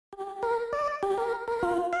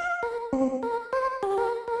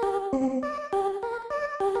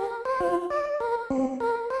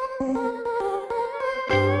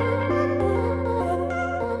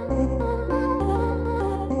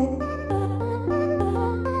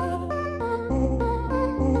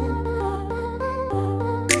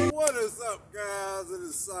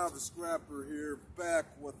Cyber Scrapper here, back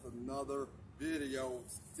with another video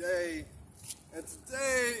today. And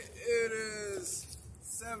today it is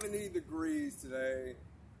 70 degrees today.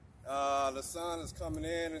 The sun is coming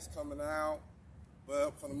in, it's coming out,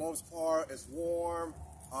 but for the most part it's warm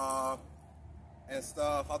and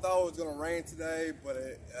stuff. I thought it was gonna rain today, but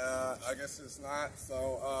I guess it's not.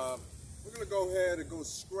 So we're gonna go ahead and go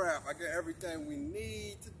scrap. I get everything we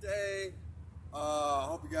need today. I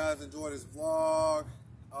hope you guys enjoy this vlog.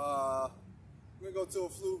 We're gonna go to a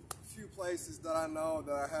few places that I know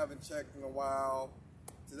that I haven't checked in a while.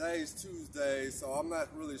 Today's Tuesday, so I'm not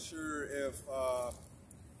really sure if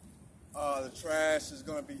the trash is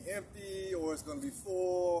gonna be empty or it's gonna be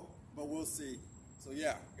full, but we'll see. So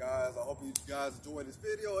yeah, guys, I hope you guys enjoy this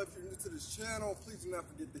video. If you're new to this channel, please do not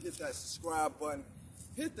forget to hit that subscribe button,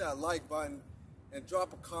 hit that like button, and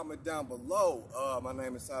drop a comment down below. My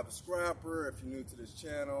name is Cyber Scrapper if you're new to this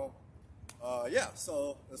channel. Yeah,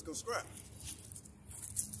 so let's go scrap.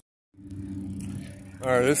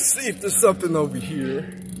 Alright, let's see if there's something over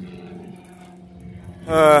here.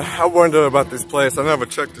 I wonder about this place. I never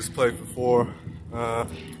checked this place before.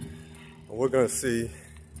 We're gonna see.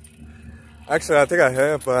 Actually, I think I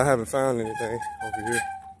have, but I haven't found anything over here.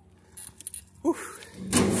 Whew.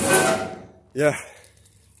 Yeah.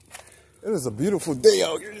 It is a beautiful day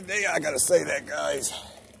out here today, I gotta say that, guys.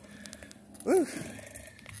 Woo.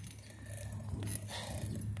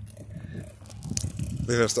 I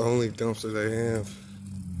think that's the only dumpster they have.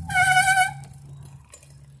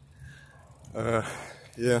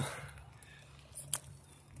 Yeah.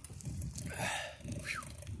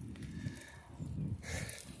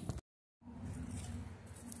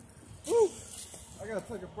 Woo. I gotta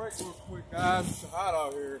take a break real quick, guys. It's hot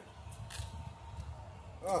out here.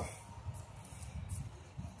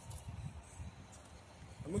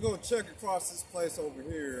 I'm gonna go check across this place over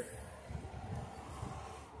here.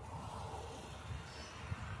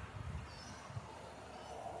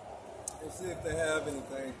 And see if they have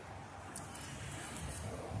anything.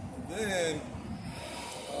 And then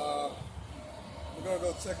we're gonna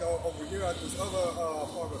go check out over here at this other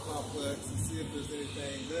apartment complex and see if there's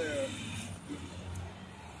anything there.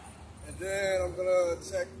 And then I'm gonna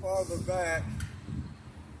check farther back.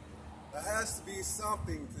 There has to be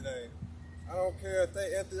something today. I don't care if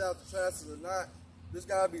they emptied out the trash or not. There's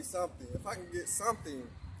gotta be something. If I can get something,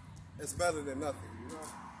 it's better than nothing, you know?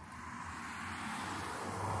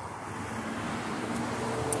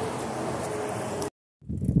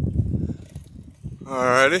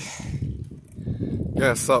 Alrighty.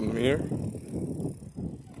 Got something here.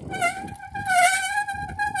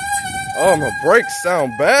 Oh, my brakes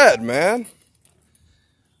sound bad, man.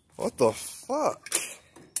 What the fuck?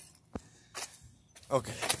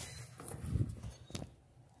 Okay.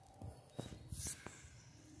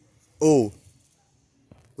 Oh,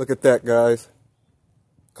 look at that, guys.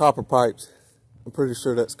 Copper pipes. I'm pretty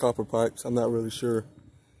sure that's copper pipes. I'm not really sure.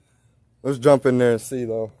 Let's jump in there and see,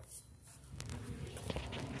 though.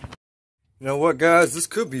 You know what, guys? This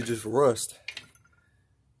could be just rust.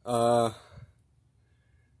 I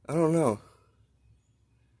don't know.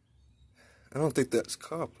 I don't think that's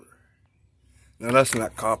copper. No, that's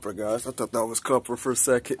not copper, guys. I thought that was copper for a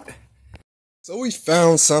second. So we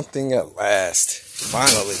found something at last.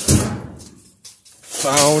 Finally.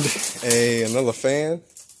 Found another fan.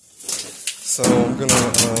 So I'm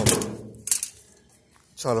gonna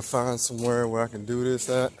try to find somewhere where I can do this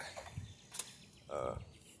at.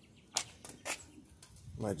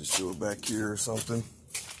 Might just do it back here or something.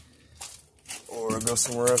 Or go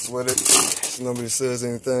somewhere else with it. So nobody says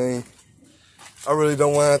anything. I really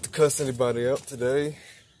don't want to have to cuss anybody out today.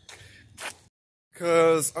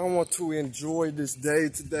 Because I want to enjoy this day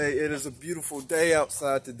today. It is a beautiful day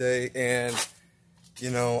outside today. And,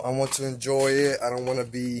 you know, I want to enjoy it. I don't want to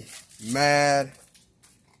be mad.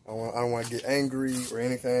 I don't want to get angry or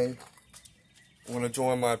anything. I want to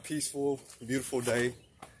enjoy my peaceful, beautiful day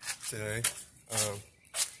today.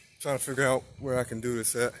 Trying to figure out where I can do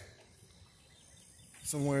this at.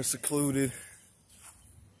 Somewhere secluded.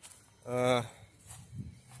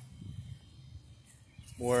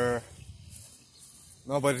 Where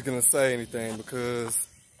nobody's gonna say anything because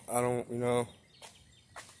I don't, you know,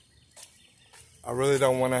 I really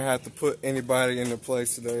don't want to have to put anybody in their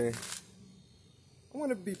place today. I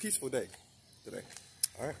want it to be a peaceful day today.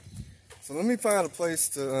 All right. So let me find a place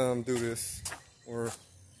to do this, or,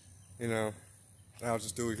 you know, I'll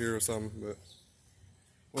just do it here or something, but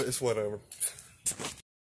well, it's whatever.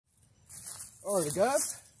 Alright,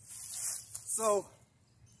 guys. So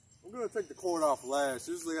I'm gonna take the cord off last.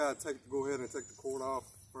 Usually I go ahead and take the cord off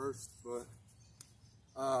first, but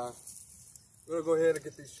I'm gonna go ahead and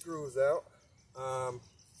get these screws out.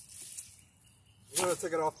 I'm gonna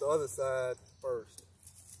take it off the other side first.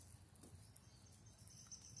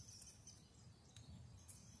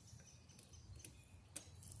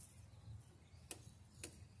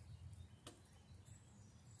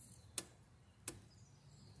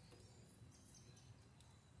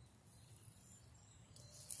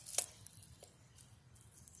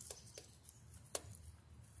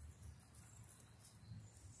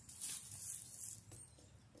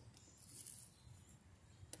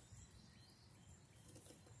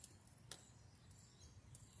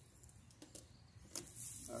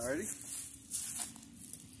 Alrighty,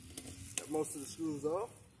 got most of the screws off.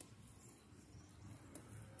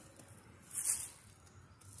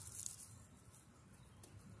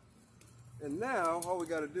 And now all we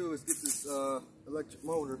got to do is get this electric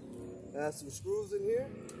motor. Add some screws in here.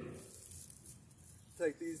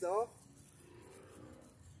 Take these off.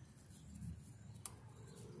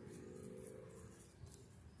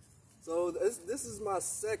 So this is my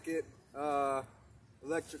second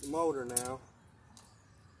electric motor now.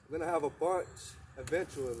 I'm gonna have a bunch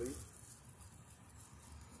eventually.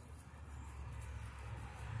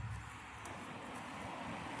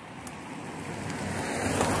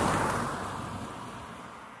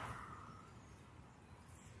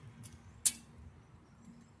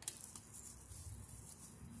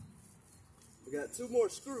 We got 2 more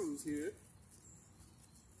screws here.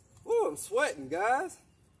 Oh, I'm sweating, guys.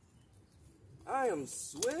 I am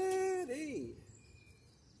sweating.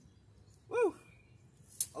 Woo!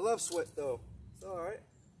 I love sweat though. It's alright.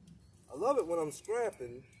 I love it when I'm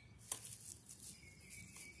scrapping.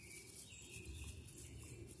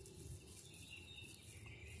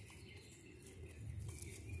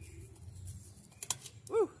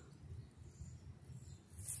 Woo!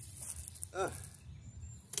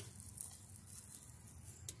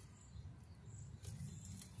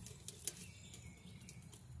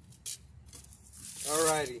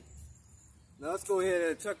 Alrighty. Now let's go ahead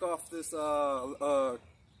and check off this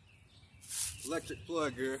electric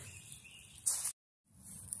plug here.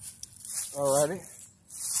 Alrighty.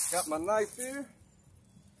 Got my knife here.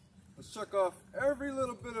 Let's check off every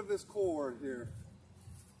little bit of this cord here,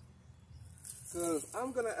 because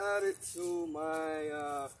I'm gonna add it to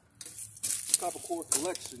my copper cord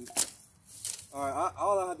collection. Alright,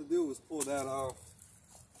 all I had to do was pull that off.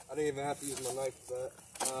 I didn't even have to use my knife for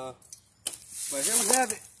that. But here we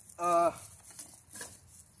have it.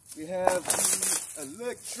 We have the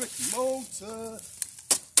electric motor.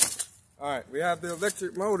 Alright, we have the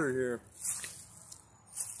electric motor here.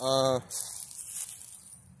 I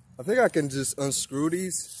think I can just unscrew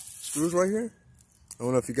these screws right here. I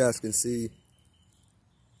don't know if you guys can see.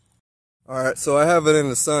 Alright, so I have it in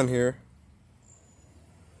the sun here.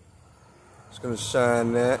 Just gonna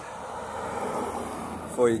shine that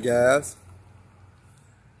for you guys.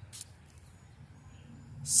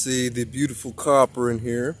 See the beautiful copper in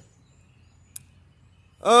here.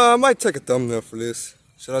 I might take a thumbnail for this.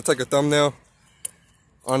 Should I take a thumbnail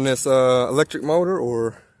on this electric motor,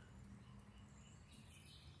 or?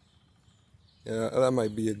 Yeah, that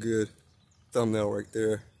might be a good thumbnail right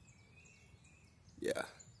there. Yeah.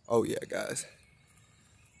 Oh yeah, guys.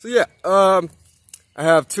 So yeah, I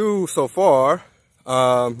have 2 so far.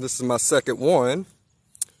 This is my second one.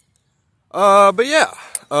 But yeah,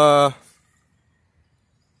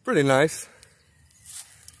 pretty nice.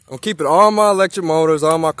 I'm keeping all my electric motors,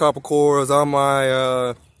 all my copper cores, all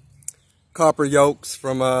my copper yokes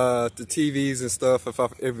from the TVs and stuff, if I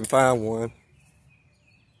even find one.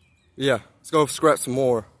 Yeah, let's go scrap some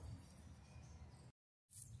more.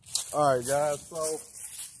 Alright guys, so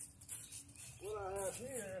what I have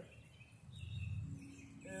here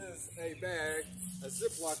is a bag, a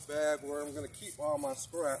Ziploc bag, where I'm going to keep all my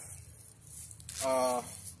scrap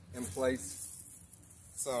in place.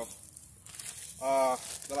 So,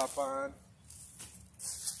 that I find.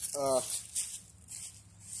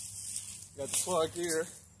 Got the plug here.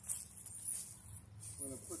 I'm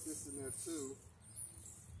going to put this in there too.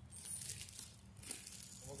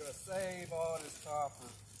 We're going to save all this copper.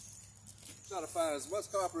 Try to find as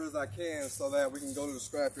much copper as I can so that we can go to the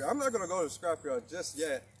scrapyard. I'm not going to go to the scrapyard just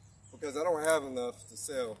yet because I don't have enough to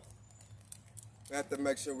sell. We have to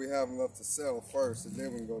make sure we have enough to sell first, and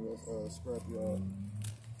then we can go to the scrapyard.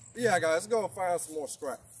 Yeah, guys, let's go find some more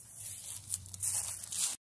scrap.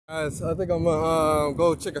 Guys, I think I'm gonna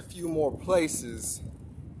go check a few more places.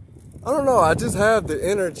 I don't know, I just have the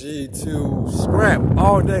energy to scrap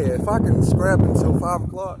all day. If I can scrap until 5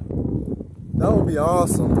 o'clock, that would be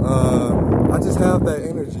awesome. I just have that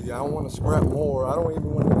energy. I want to scrap more. I don't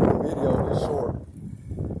even want to do the video this short,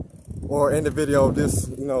 or end the video this,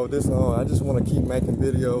 this long. I just want to keep making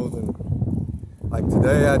videos, and like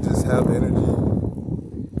today, I just have energy.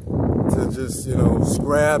 to just, you know,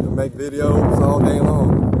 scrap and make videos all day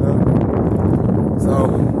long, you know? So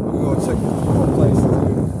we're gonna check more places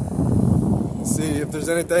here and see if there's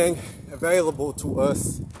anything available to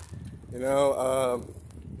us, you know.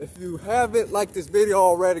 If you haven't liked this video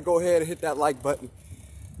already, go ahead and hit that like button.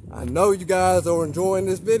 I know you guys are enjoying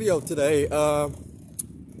this video today, you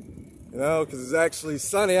know, because it's actually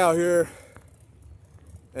sunny out here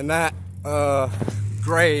and not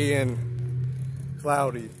gray and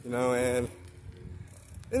cloudy, you know. And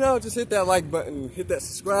you know, just hit that like button, hit that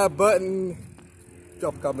subscribe button,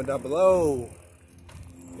 drop a comment down below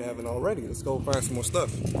if you haven't already. Let's go find some more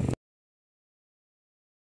stuff.